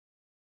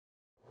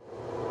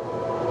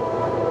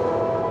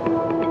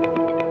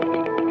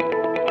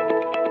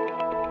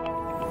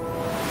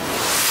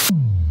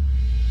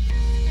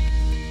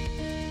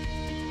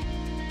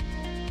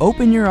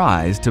Open your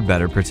eyes to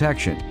better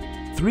protection.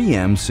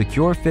 3M's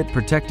SecureFit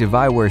Protective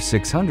Eyewear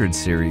 600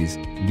 series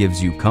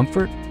gives you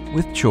comfort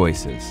with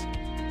choices.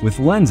 With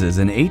lenses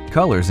in 8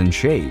 colors and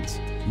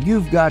shades,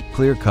 you've got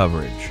clear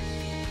coverage.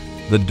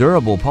 The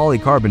durable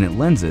polycarbonate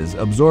lenses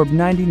absorb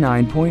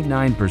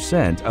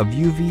 99.9% of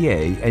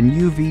UVA and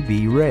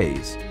UVB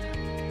rays.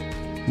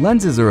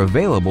 Lenses are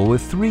available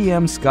with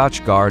 3M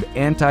Scotchguard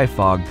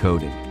anti-fog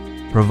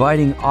coating,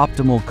 providing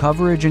optimal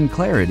coverage and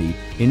clarity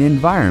in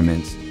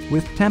environments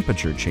with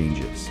temperature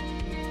changes.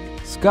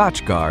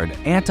 Scotchguard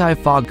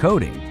anti-fog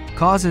coating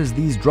causes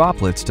these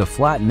droplets to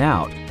flatten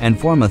out and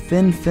form a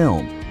thin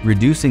film,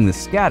 reducing the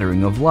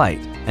scattering of light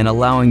and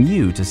allowing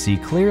you to see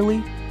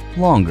clearly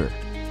longer.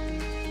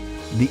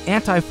 The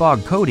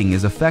anti-fog coating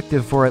is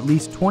effective for at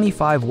least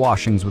 25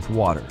 washings with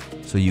water,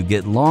 so you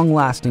get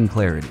long-lasting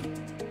clarity.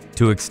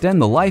 To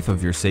extend the life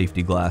of your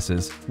safety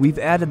glasses, we've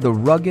added the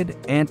rugged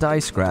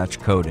anti-scratch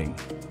coating.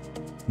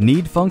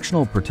 Need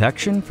functional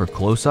protection for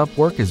close-up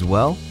work as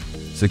well?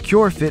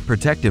 SecureFit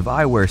Protective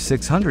Eyewear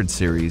 600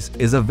 series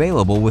is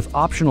available with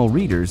optional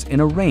readers in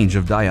a range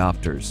of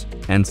diopters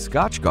and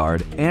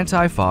Scotchguard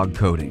anti-fog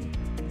coating.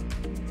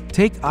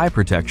 Take eye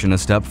protection a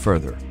step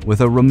further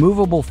with a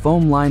removable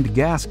foam-lined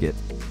gasket,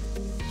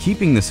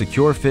 keeping the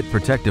SecureFit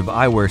Protective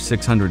Eyewear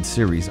 600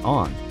 series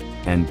on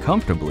and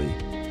comfortably.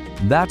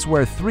 That's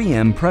where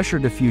 3M Pressure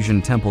Diffusion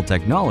Temple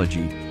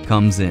technology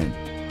comes in,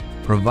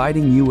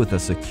 providing you with a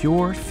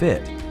secure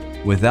fit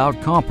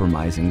without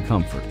compromising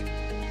comfort.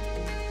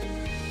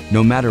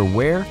 No matter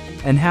where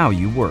and how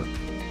you work,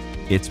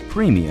 it's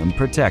premium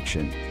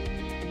protection.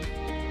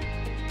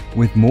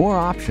 With more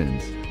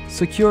options,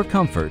 secure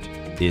comfort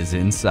is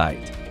in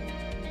sight.